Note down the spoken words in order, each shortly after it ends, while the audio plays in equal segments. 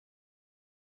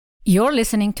You're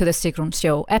listening to The Sigrun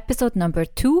Show, episode number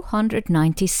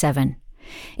 297.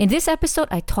 In this episode,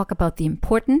 I talk about the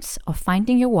importance of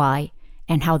finding your why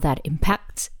and how that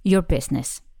impacts your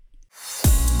business.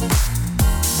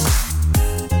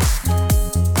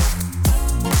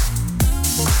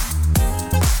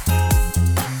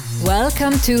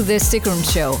 Welcome to The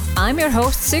Sigrun Show. I'm your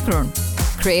host, Sigrun,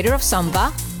 creator of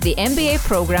SUMBA, the MBA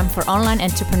program for online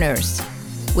entrepreneurs.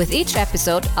 With each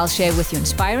episode, I'll share with you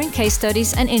inspiring case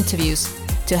studies and interviews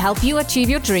to help you achieve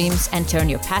your dreams and turn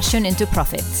your passion into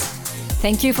profits.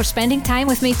 Thank you for spending time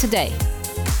with me today.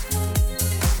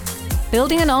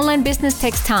 Building an online business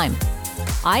takes time.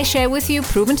 I share with you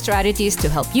proven strategies to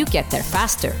help you get there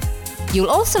faster. You'll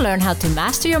also learn how to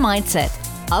master your mindset,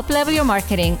 up-level your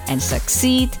marketing, and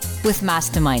succeed with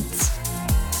masterminds.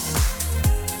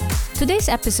 Today's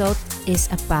episode is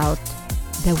about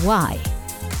the why.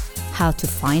 How to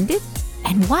find it,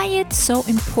 and why it's so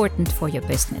important for your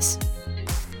business.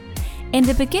 In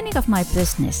the beginning of my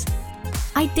business,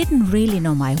 I didn't really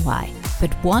know my why,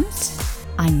 but once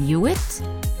I knew it,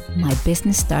 my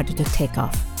business started to take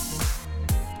off.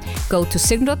 Go to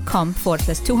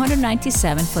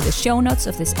sigrun.com/297 for the show notes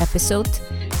of this episode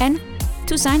and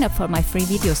to sign up for my free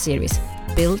video series,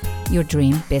 Build Your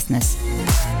Dream Business.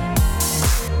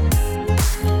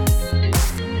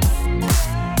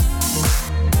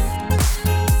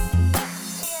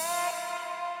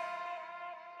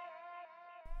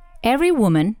 Every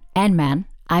woman and man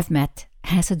I've met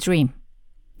has a dream.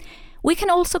 We can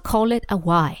also call it a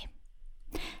why.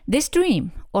 This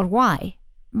dream or why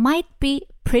might be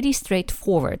pretty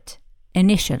straightforward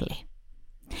initially.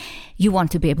 You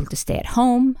want to be able to stay at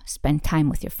home, spend time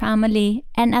with your family,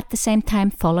 and at the same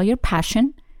time follow your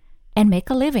passion and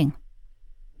make a living.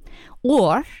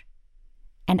 Or,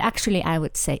 and actually I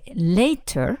would say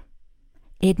later,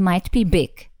 it might be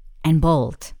big and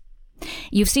bold.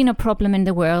 You've seen a problem in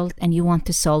the world and you want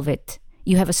to solve it.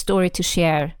 You have a story to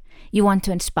share. You want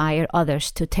to inspire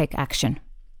others to take action.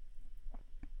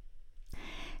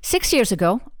 6 years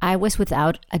ago, I was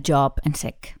without a job and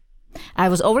sick. I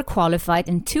was overqualified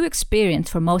and too experienced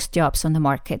for most jobs on the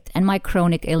market, and my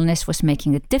chronic illness was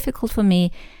making it difficult for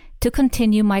me to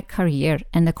continue my career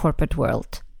in the corporate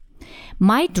world.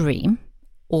 My dream,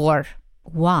 or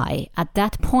why, at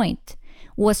that point,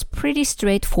 was pretty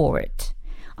straightforward.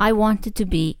 I wanted to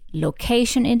be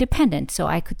location independent so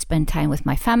I could spend time with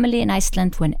my family in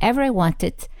Iceland whenever I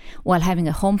wanted, while having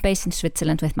a home base in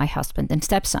Switzerland with my husband and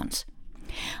stepsons.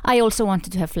 I also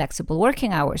wanted to have flexible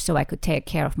working hours so I could take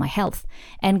care of my health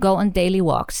and go on daily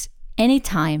walks any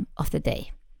time of the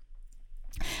day.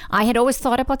 I had always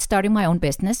thought about starting my own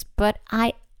business, but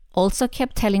I also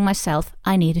kept telling myself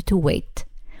I needed to wait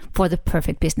for the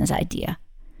perfect business idea.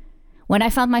 When I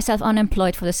found myself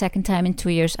unemployed for the second time in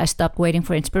 2 years, I stopped waiting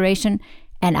for inspiration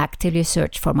and actively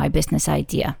searched for my business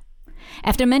idea.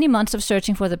 After many months of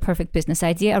searching for the perfect business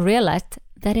idea, I realized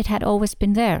that it had always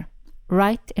been there,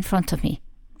 right in front of me.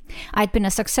 I'd been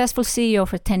a successful CEO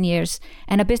for 10 years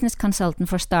and a business consultant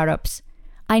for startups.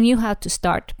 I knew how to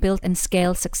start, build, and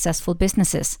scale successful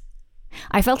businesses.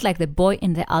 I felt like the boy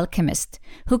in The Alchemist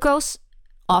who goes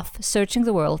off searching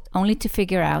the world only to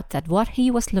figure out that what he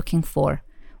was looking for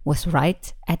was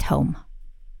right at home.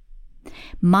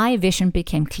 My vision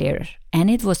became clearer, and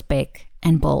it was big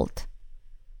and bold.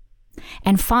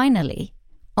 And finally,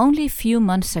 only a few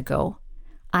months ago,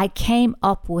 I came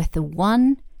up with the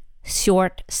one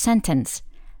short sentence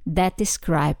that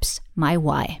describes my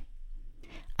why.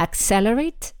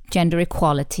 Accelerate gender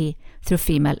equality through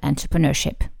female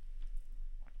entrepreneurship.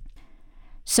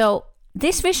 So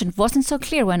this vision wasn't so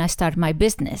clear when I started my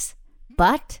business,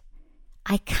 but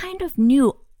I kind of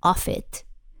knew of it.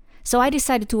 So I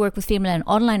decided to work with female and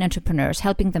online entrepreneurs,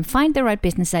 helping them find the right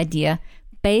business idea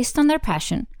based on their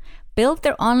passion, build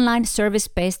their online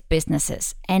service-based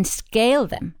businesses, and scale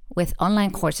them with online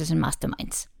courses and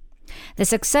masterminds. The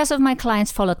success of my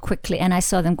clients followed quickly, and I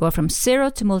saw them go from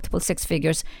 0 to multiple six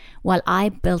figures while I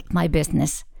built my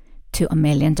business to $1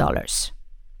 million.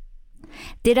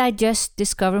 Did I just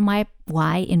discover my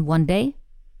why in one day?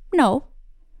 No.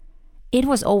 It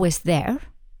was always there,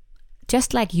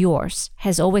 just like yours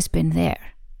has always been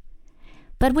there.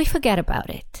 But we forget about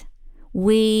it.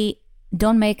 We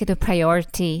don't make it a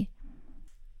priority.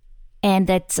 And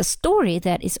that's a story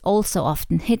that is also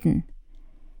often hidden.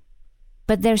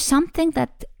 But there's something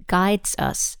that guides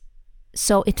us.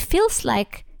 So it feels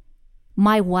like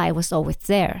my why was always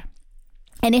there.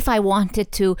 And if I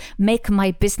wanted to make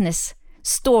my business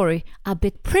story a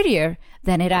bit prettier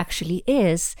than it actually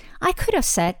is, I could have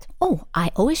said, oh,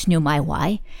 I always knew my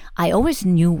why. I always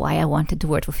knew why I wanted to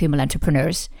work with female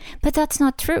entrepreneurs. But that's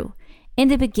not true. In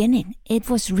the beginning,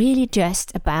 it was really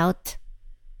just about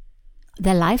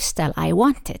the lifestyle I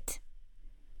wanted.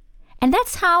 And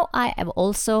that's how I have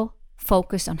also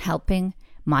focused on helping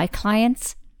my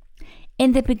clients.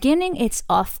 In the beginning, it's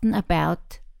often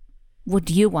about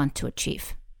what you want to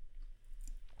achieve.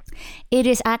 It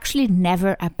is actually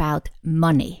never about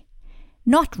money.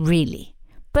 Not really,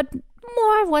 but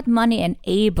more what money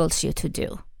enables you to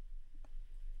do.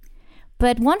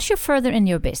 But once you're further in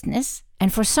your business,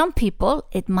 and for some people,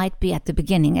 it might be at the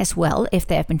beginning as well, if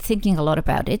they have been thinking a lot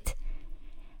about it,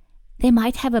 they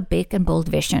might have a big and bold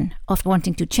vision of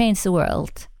wanting to change the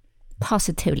world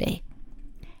positively.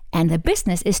 And the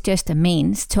business is just a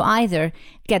means to either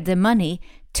get the money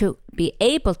to be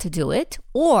able to do it,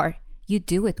 or you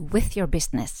do it with your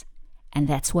business. And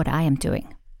that's what I am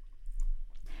doing.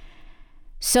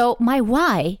 So my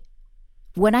why,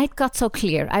 when I got so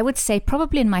clear, I would say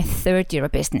probably in my third year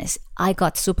of business, I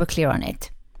got super clear on it.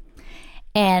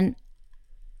 And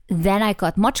then I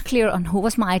got much clearer on who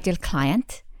was my ideal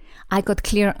client. I got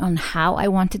clear on how I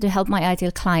wanted to help my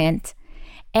ideal client.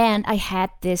 And I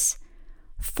had this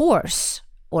force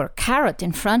or carrot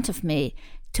in front of me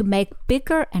to make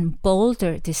bigger and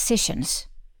bolder decisions.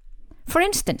 For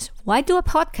instance, why do a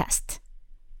podcast?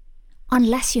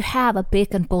 Unless you have a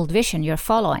big and bold vision you're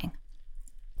following.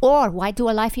 Or why do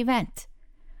a live event?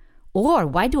 Or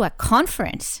why do a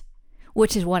conference?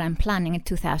 Which is what I'm planning in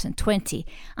 2020.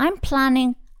 I'm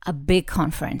planning a big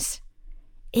conference.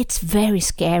 It's very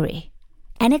scary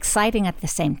and exciting at the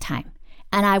same time.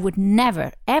 And I would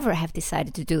never, ever have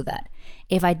decided to do that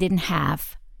if I didn't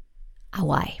have a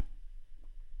why.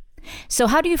 So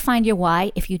how do you find your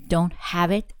why if you don't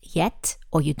have it yet,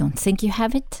 or you don't think you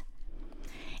have it?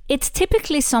 It's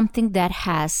typically something that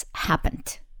has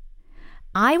happened.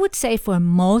 I would say for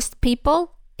most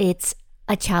people, it's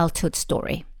a childhood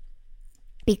story.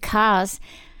 Because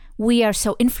we are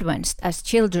so influenced as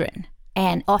children,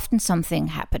 and often something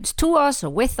happens to us or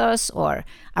with us or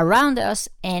around us,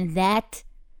 and that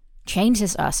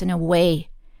changes us in a way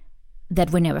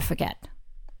that we never forget.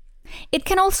 It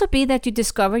can also be that you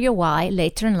discover your why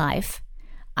later in life.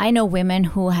 I know women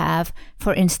who have,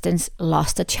 for instance,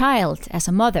 lost a child as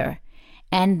a mother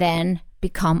and then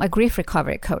become a grief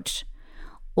recovery coach.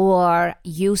 Or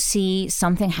you see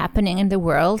something happening in the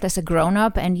world as a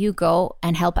grown-up and you go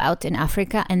and help out in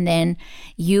Africa, and then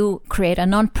you create a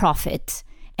nonprofit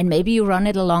and maybe you run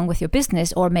it along with your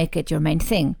business or make it your main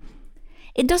thing.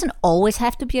 It doesn't always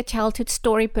have to be a childhood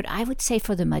story, but I would say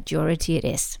for the majority it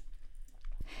is.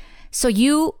 So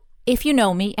if you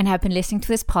know me and have been listening to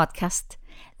this podcast,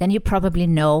 then you probably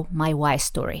know my why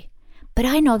story. But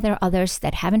I know there are others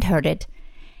that haven't heard it.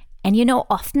 And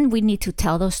often we need to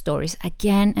tell those stories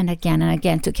again and again and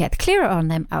again to get clearer on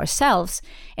them ourselves,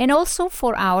 and also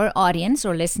for our audience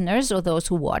or listeners or those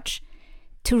who watch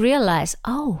to realize,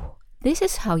 oh, this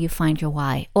is how you find your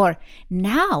why. Or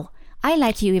now I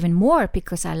like you even more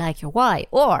because I like your why.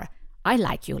 Or I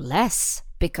like you less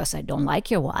because I don't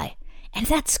like your why. And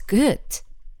that's good.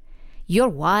 Your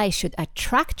why should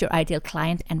attract your ideal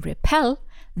client and repel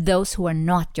those who are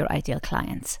not your ideal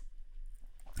clients.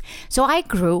 So I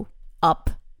grew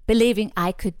up believing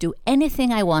I could do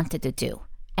anything I wanted to do.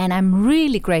 And I'm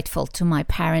really grateful to my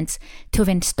parents to have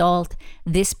installed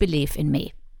this belief in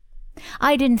me.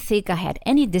 I didn't think I had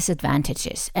any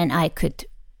disadvantages and I could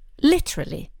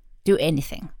literally do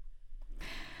anything.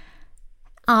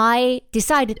 I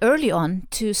decided early on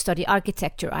to study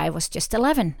architecture. I was just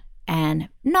 11 and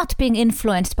not being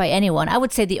influenced by anyone. I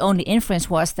would say the only influence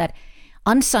was that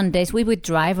on Sundays, we would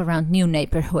drive around new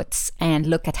neighborhoods and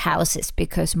look at houses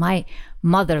because my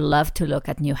mother loved to look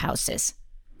at new houses.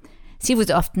 She would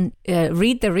often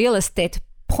read the real estate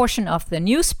portion of the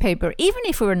newspaper, even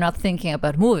if we were not thinking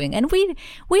about moving. And we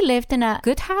lived in a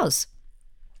good house.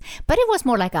 But it was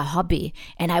more like a hobby,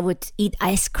 and I would eat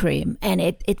ice cream, and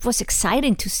it was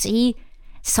exciting to see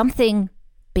something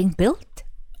being built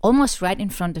almost right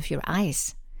in front of your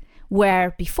eyes,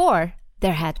 where before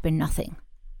there had been nothing.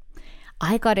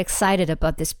 I got excited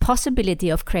about this possibility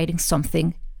of creating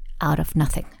something out of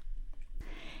nothing.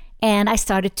 And I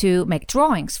started to make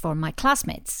drawings for my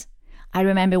classmates. I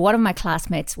remember one of my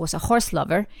classmates was a horse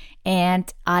lover,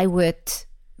 and I would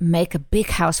make a big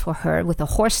house for her with a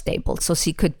horse stable so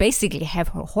she could basically have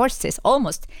her horses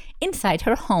almost inside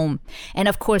her home. And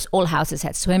of course, all houses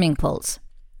had swimming pools.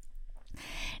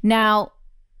 Now,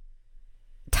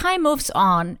 time moves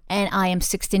on, and I am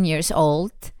 16 years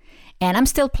old, and I'm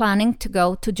still planning to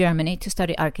go to Germany to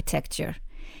study architecture.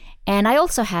 And I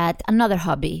also had another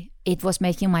hobby. It was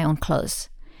making my own clothes.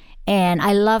 And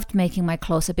I loved making my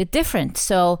clothes a bit different.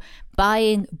 So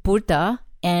buying burda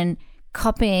and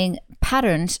copying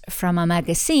patterns from a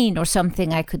magazine or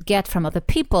something I could get from other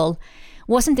people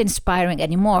wasn't inspiring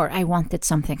anymore. I wanted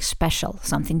something special,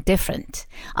 something different.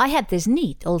 I had this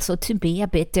need also to be a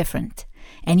bit different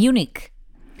and unique.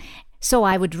 So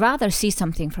I would rather see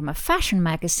something from a fashion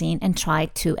magazine and try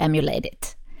to emulate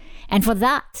it. And for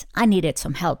that, I needed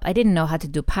some help. I didn't know how to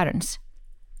do patterns.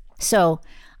 So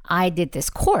I did this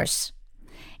course.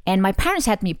 And my parents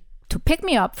had me to pick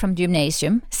me up from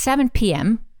gymnasium, 7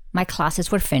 p.m. My classes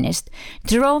were finished,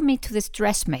 drove me to this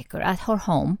dressmaker at her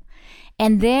home.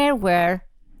 And there were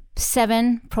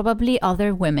 7 probably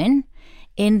other women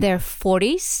in their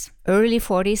 40s, early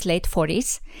 40s, late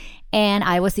 40s. And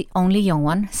I was the only young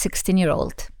one,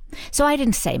 16-year-old. So I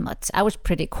didn't say much. I was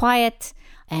pretty quiet.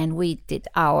 And we did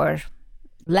our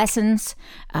lessons,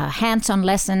 hands-on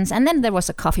lessons. And then there was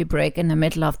a coffee break in the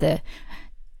middle of the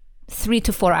 3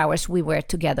 to 4 hours we were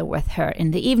together with her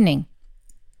in the evening.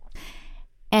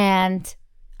 And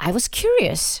I was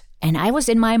curious. And I was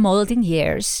in my molding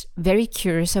years, very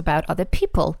curious about other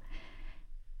people.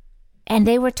 And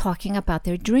they were talking about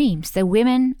their dreams. The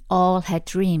women all had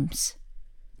dreams.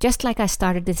 Just like I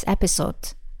started this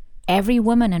episode. Every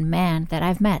woman and man that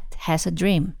I've met has a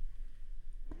dream.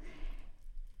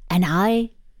 And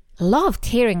I loved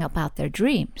hearing about their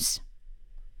dreams.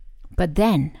 But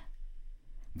then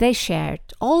they shared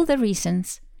all the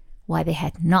reasons why they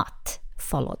had not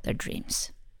followed their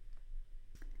dreams.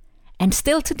 And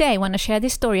still today, when I share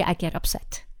this story, I get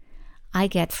upset. I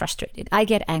get frustrated. I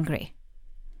get angry.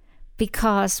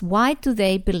 Because why do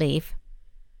they believe,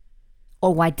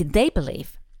 or why did they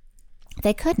believe,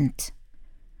 they couldn't?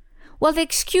 Well, the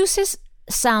excuses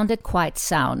sounded quite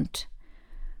sound.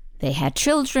 They had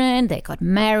children, they got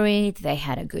married, they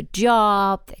had a good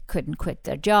job, they couldn't quit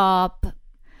their job.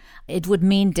 It would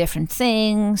mean different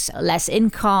things, less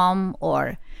income,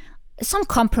 or some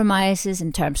compromises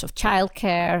in terms of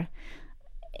childcare.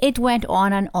 It went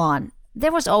on and on.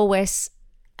 There was always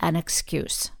an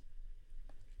excuse.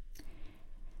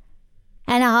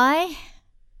 And I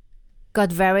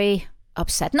got very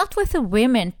upset, not with the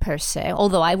women per se,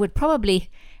 although I would probably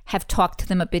have talked to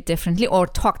them a bit differently or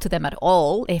talked to them at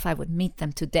all if I would meet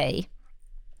them today.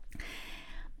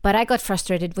 But I got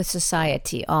frustrated with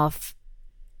society of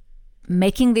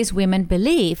making these women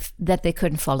believe that they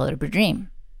couldn't follow their dream.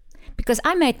 Because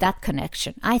I made that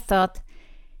connection. I thought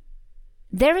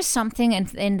there is something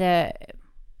in the,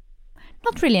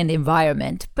 not really in the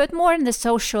environment, but more in the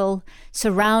social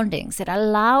surroundings that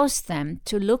allows them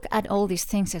to look at all these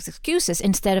things as excuses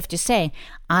instead of just saying,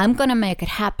 I'm going to make it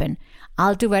happen.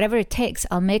 I'll do whatever it takes.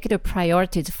 I'll make it a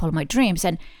priority to follow my dreams.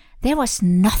 And there was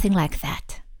nothing like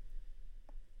that.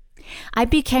 I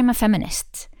became a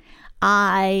feminist.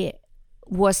 I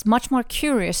was much more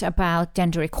curious about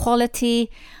gender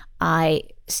equality. I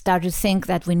started to think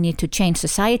that we need to change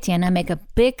society, and I make a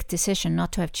big decision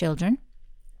not to have children.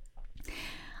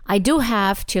 I do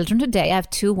have children today. I have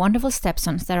 2 wonderful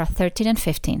stepsons that are 13 and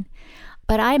 15.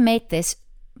 But I made this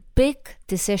big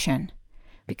decision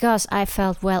because I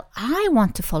felt, well, I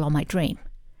want to follow my dream.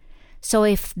 So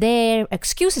if their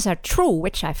excuses are true,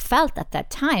 which I felt at that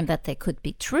time that they could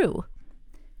be true,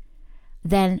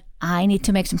 then I need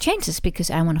to make some changes because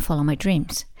I want to follow my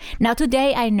dreams. Now,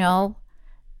 today I know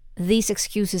these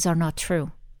excuses are not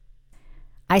true.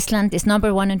 Iceland is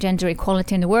number 1 in gender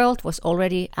equality in the world, was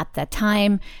already at that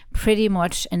time pretty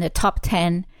much in the top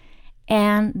 10,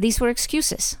 and these were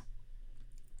excuses.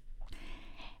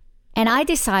 And I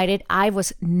decided I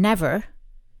was never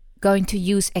going to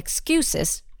use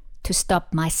excuses to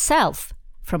stop myself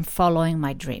from following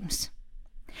my dreams.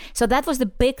 So that was the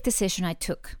big decision I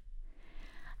took.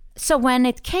 So when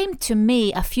it came to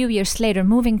me a few years later,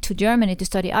 moving to Germany to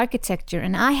study architecture,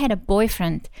 and I had a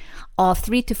boyfriend of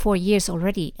 3 to 4 years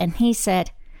already, and he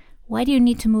said, why do you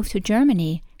need to move to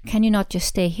Germany? Can you not just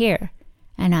stay here?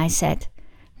 And I said,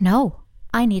 no,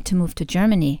 I need to move to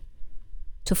Germany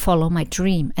to follow my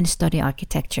dream and study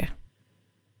architecture.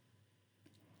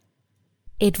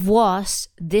 It was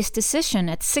this decision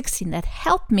at 16 that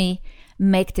helped me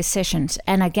make decisions.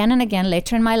 And again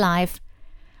later in my life,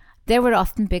 there were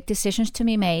often big decisions to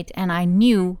be made, and I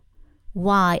knew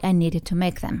why I needed to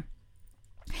make them.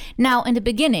 Now, in the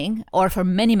beginning, or for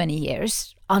many, many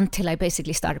years, until I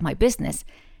basically started my business,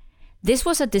 this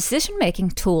was a decision-making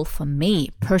tool for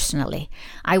me personally.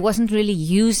 I wasn't really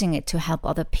using it to help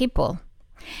other people.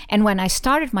 And when I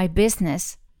started my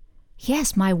business,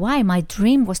 yes, my why, my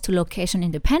dream was to location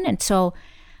independent. So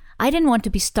I didn't want to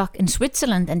be stuck in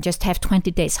Switzerland and just have 20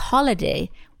 days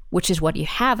holiday, which is what you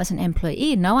have as an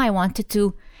employee. No, I wanted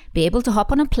to be able to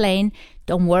hop on a plane,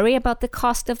 don't worry about the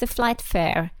cost of the flight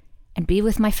fare, and be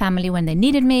with my family when they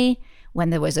needed me, when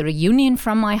there was a reunion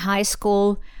from my high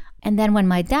school, and then when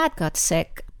my dad got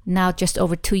sick, now just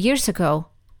over 2 years ago,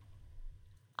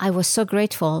 I was so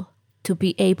grateful to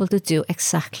be able to do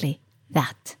exactly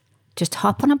that. Just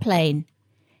hop on a plane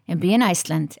and be in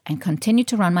Iceland and continue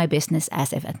to run my business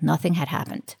as if nothing had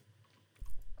happened.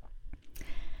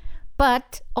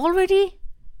 But already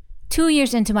 2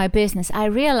 years into my business, I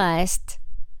realized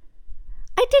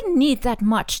I didn't need that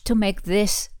much to make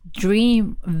this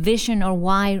dream, vision, or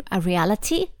why a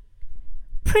reality.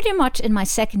 Pretty much in my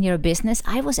second year of business,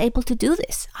 I was able to do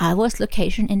this. I was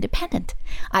location independent.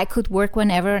 I could work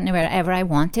whenever and wherever I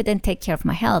wanted and take care of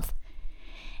my health.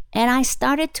 And I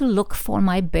started to look for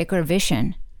my bigger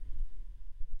vision.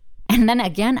 And then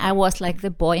again, I was like the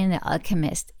boy in The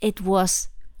Alchemist. It was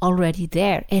already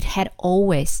there. It had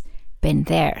always been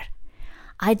there.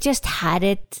 I just had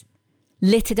it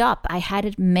lit it up. I had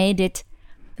it made it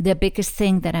the biggest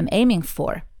thing that I'm aiming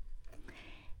for.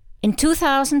 In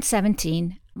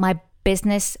 2017, my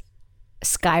business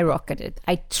skyrocketed.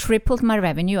 I tripled my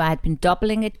revenue. I had been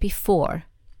doubling it before.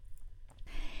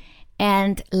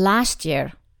 And last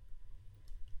year,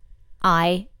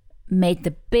 I made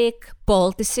the big,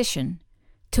 bold decision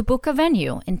to book a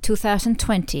venue in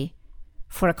 2020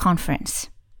 for a conference.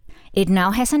 It now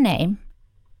has a name,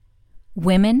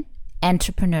 Women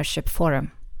Entrepreneurship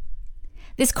Forum.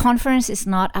 This conference is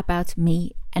not about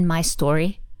me and my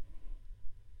story.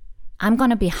 I'm going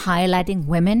to be highlighting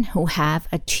women who have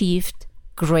achieved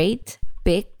great,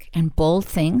 big, and bold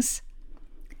things.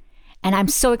 And I'm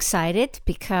so excited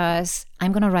because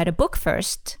I'm going to write a book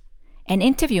first and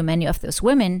interview many of those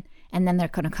women. And then they're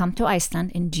going to come to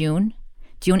Iceland in June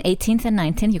 18th and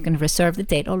 19th. You can reserve the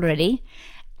date already.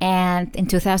 And in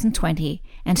 2020,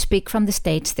 and speak from the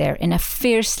stage there in a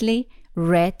fiercely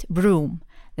red room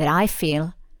that I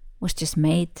feel was just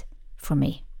made for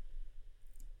me.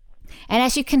 And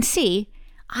as you can see,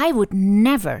 I would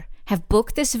never have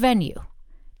booked this venue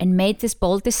and made this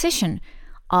bold decision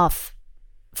of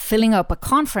filling up a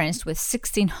conference with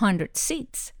 1,600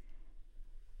 seats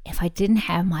if I didn't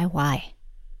have my why.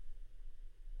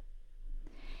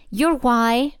 Your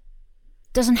why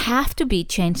doesn't have to be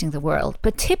changing the world,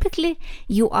 but typically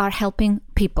you are helping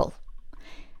people.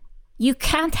 You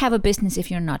can't have a business if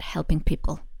you're not helping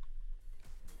people.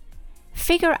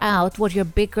 Figure out what your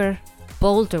bigger,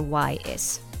 bolder why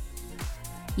is.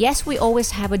 Yes, we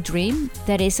always have a dream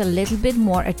that is a little bit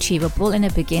more achievable in the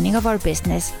beginning of our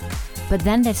business, but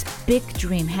then this big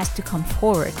dream has to come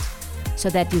forward so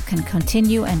that you can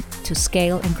continue and to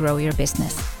scale and grow your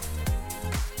business.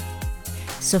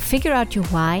 So figure out your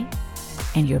why,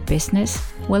 and your business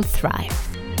will thrive.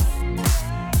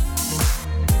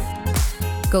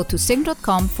 Go to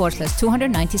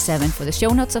sigrun.com/297 for the show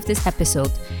notes of this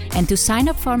episode and to sign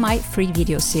up for my free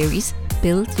video series,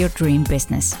 Build Your Dream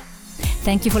Business.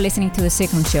 Thank you for listening to The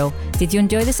Sigrun Show. Did you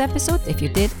enjoy this episode? If you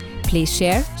did, please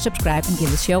share, subscribe, and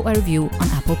give the show a review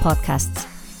on Apple Podcasts.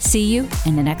 See you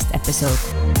in the next episode.